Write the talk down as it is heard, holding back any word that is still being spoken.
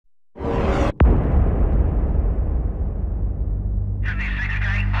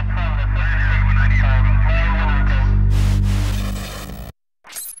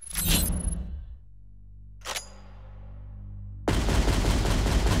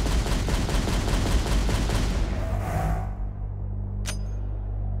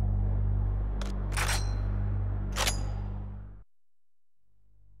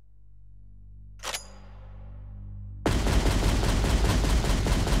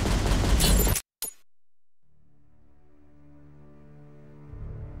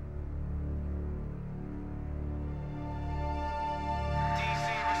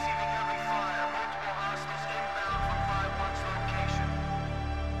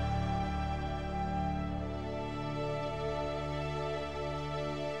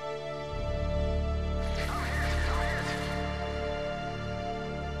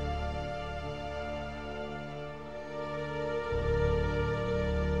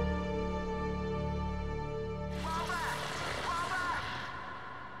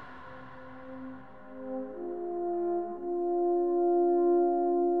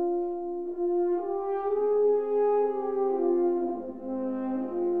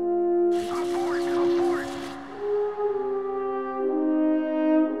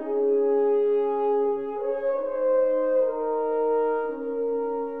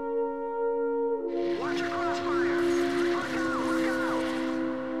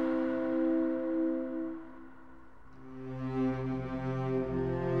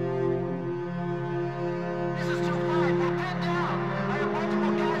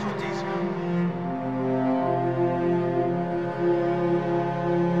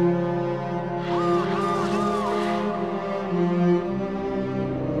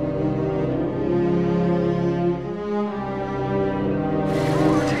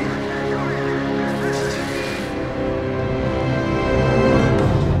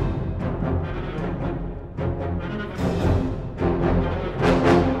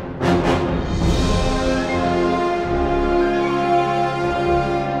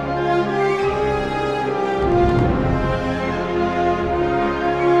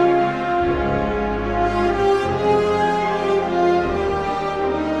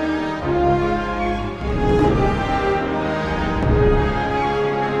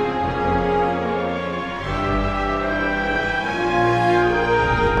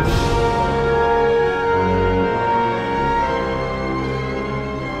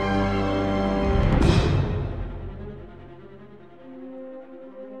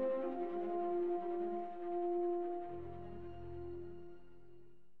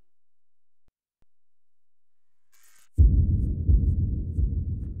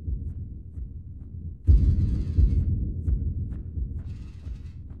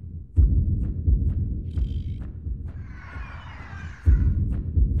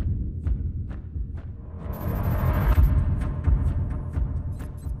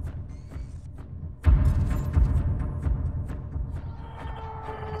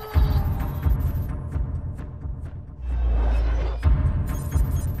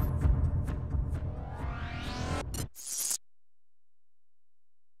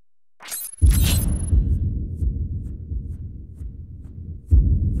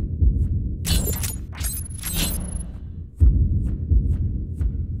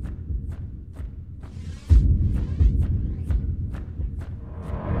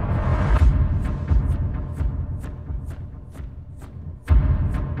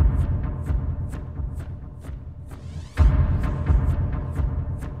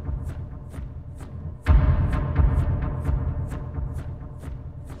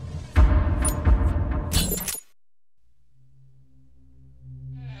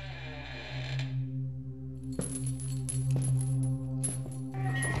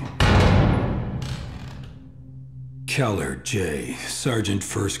Keller, J. Sergeant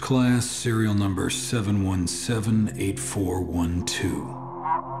First Class, serial number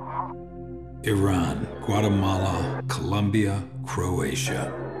 7178412. Iran, Guatemala, Colombia,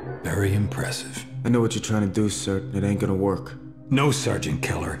 Croatia. Very impressive. I know what you're trying to do, sir. It ain't gonna work. No, Sergeant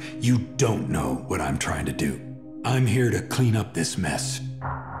Keller, you don't know what I'm trying to do. I'm here to clean up this mess.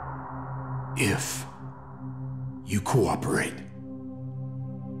 If you cooperate.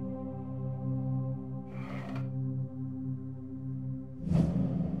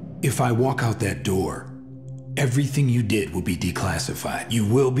 If I walk out that door, everything you did will be declassified. You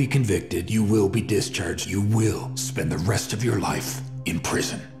will be convicted, you will be discharged, you will spend the rest of your life in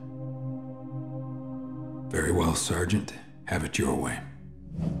prison. Very well, Sergeant. Have it your way.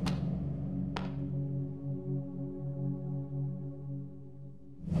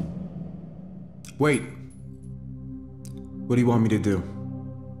 Wait. What do you want me to do?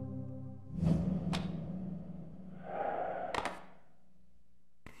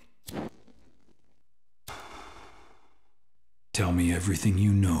 Tell me everything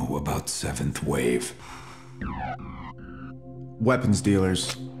you know about Seventh Wave. Weapons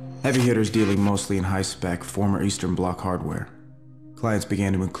dealers. Heavy hitters dealing mostly in high-spec, former Eastern Bloc hardware. Clients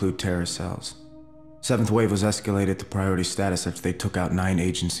began to include terrorist cells. Seventh Wave was escalated to priority status after they took out 9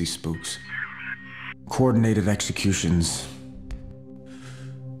 agency spooks. Coordinated executions.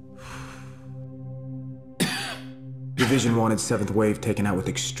 Division wanted Seventh Wave taken out with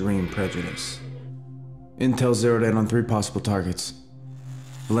extreme prejudice. Intel zeroed in on 3 possible targets.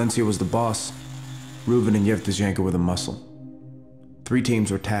 Valencia was the boss. Rubin and Yevtushenko were the muscle. 3 teams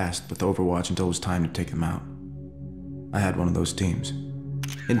were tasked with Overwatch until it was time to take them out. I had one of those teams.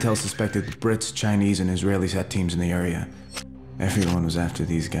 Intel suspected the Brits, Chinese, and Israelis had teams in the area. Everyone was after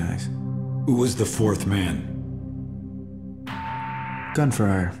these guys. Who was the 4th man? Gun for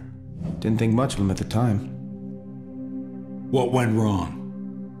hire. Didn't think much of him at the time. What went wrong?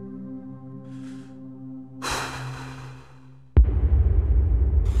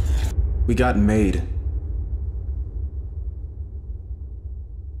 We got made.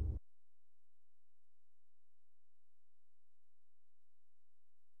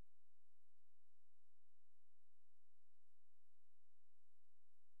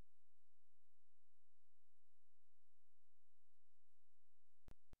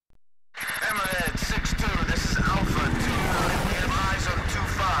 Hammerhead 6-2, this is Alpha 2-9. We have eyes on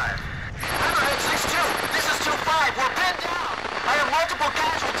 2-5. Hammerhead 6-2, this is 2-5. We're pinned down. I have multiple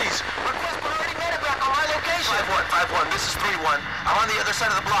casualties. Request priority medevac on my location. 5-1, this is 3-1. I'm on the other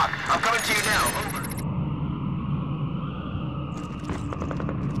side of the block. I'm coming to you now. Over.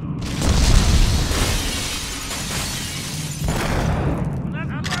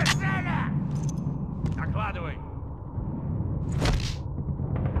 Докладывай.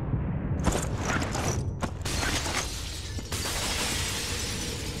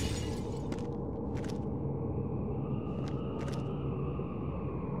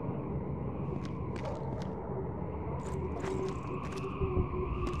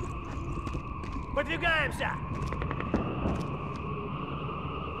 'Выдвигаемся!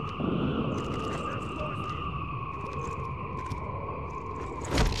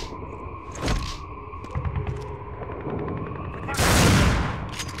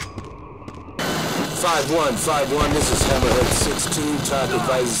 Five one. This is Hammerhead 6-2. TOC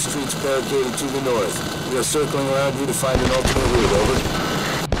advises streets barricaded to the north. We are circling around you to find an alternate route. Over.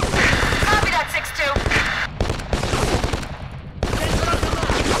 Copy that, 6-2.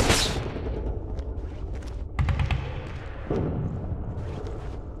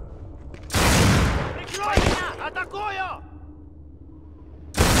 Прикрой меня! Атакую!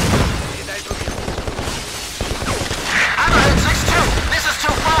 Hammerhead 6-2. This is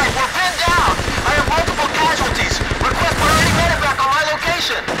 2-5. We're pinned down. I have multiple casualties. Request priority medevac on my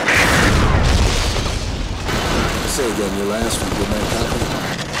location. Say again, your last one. Good night, copy.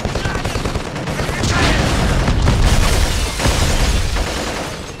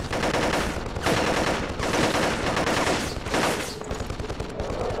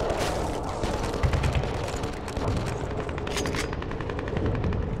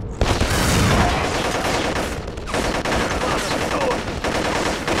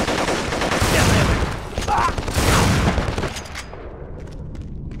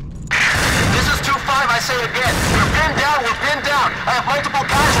 This is 2-5, I say again. We're pinned down. I have multiple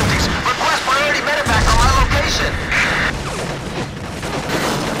casualties. Request priority medevac on my location.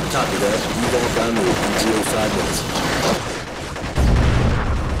 Copy that. You back on route. ETA 5 minutes.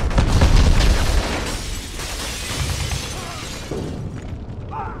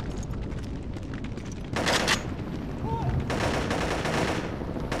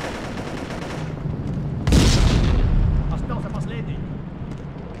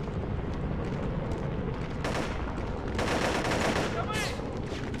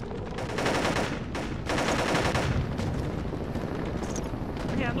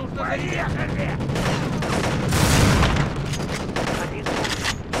 Мне нужно заехать!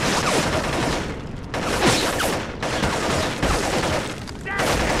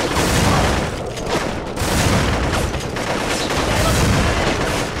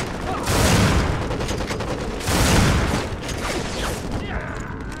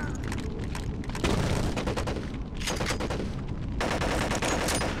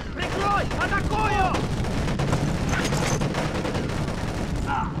 Прикрой! Атакую!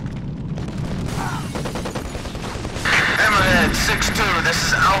 Hammerhead 6-2, this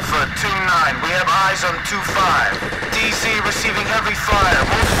is Alpha 2-9. We have eyes on 2-5. DC receiving heavy fire.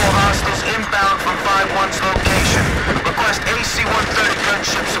 Multiple hostiles inbound from 5-1's location. Request AC-130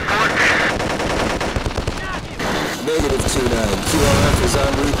 gunship support. Negative 2-9. QRF is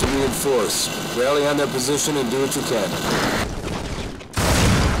en route to reinforce. Rally on their position and do what you can.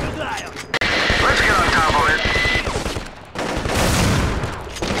 Let's get on top of it.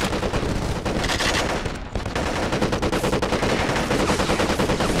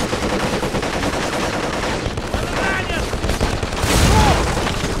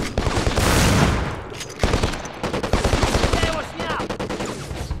 Я его снял!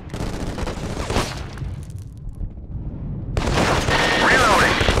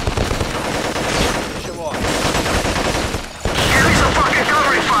 Reloading. Чего? Give me some fucking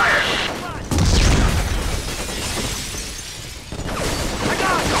covering fire.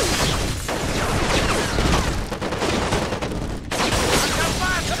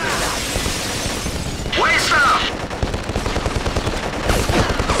 Waist up.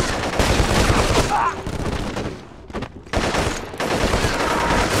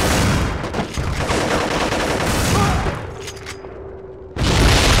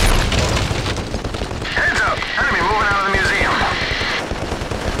 Heads up. Enemy moving out of the museum.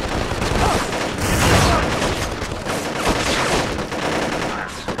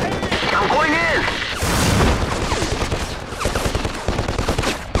 I'm going in.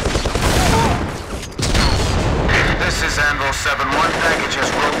 This is Anvil 7-1. Package has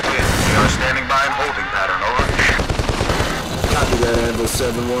roped in. We are standing by in holding pattern. Over. Copy that, Anvil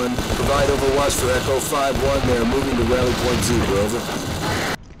 7-1. Provide overwatch for Echo 5-1. They are moving to rally point Zebra, over.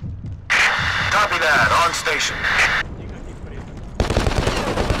 Copy that. On station.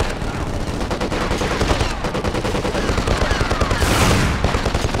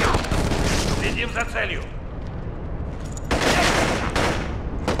 Следим за целью!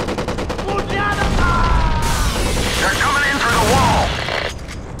 They're coming in through the wall.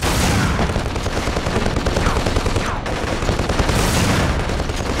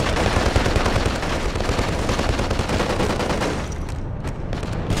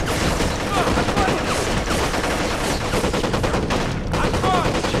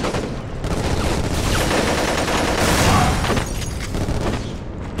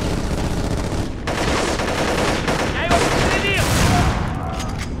 Я его подстрелил!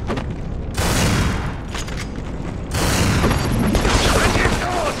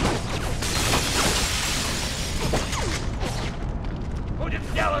 Будет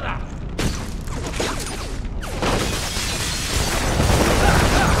сделано!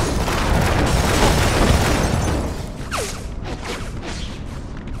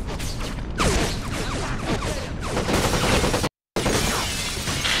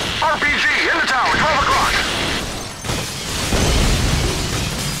 RPG in the tower. 12 o'clock.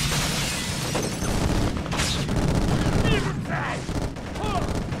 Вижу цель!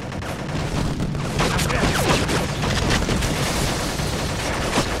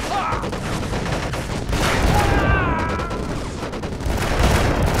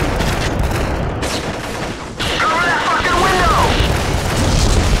 Cover that fucking window.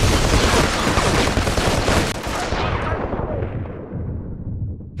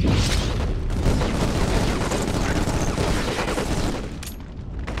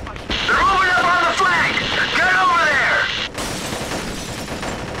 They're moving up on the flank. Get over there.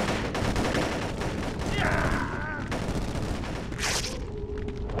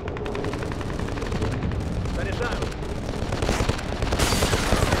 Заряжаю!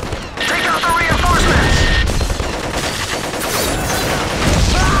 Take out the reinforcements.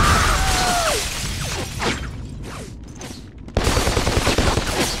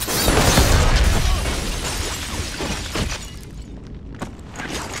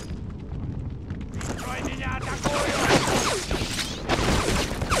 Прикрой меня! Атакую!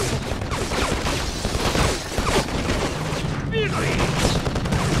 Вижу их!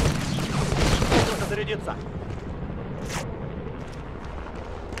 Нужно зарядиться!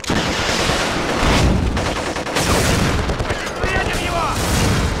 Приедем его!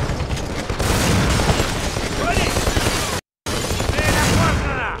 Говори! Цель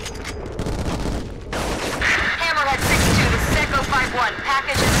охвачена!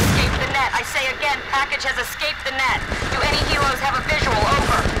 10 package has escaped the net. Do any helos have a visual?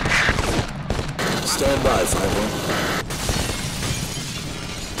 Over. Stand by, 5-1.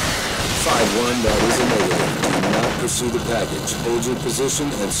 5-1, that is a negative. Do not pursue the package. Hold your position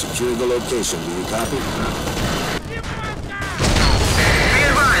and secure the location. Do you copy? Be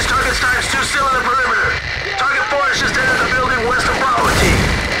advised, target times 2 still in the perimeter. Target 4 is just entered the building west of Bravo team.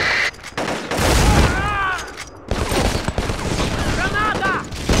 Граната!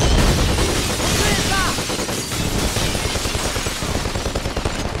 Укрыться!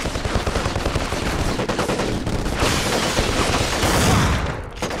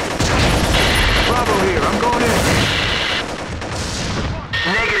 Bravo here, I'm going in.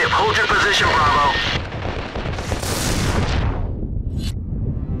 Negative, hold your position, Bravo.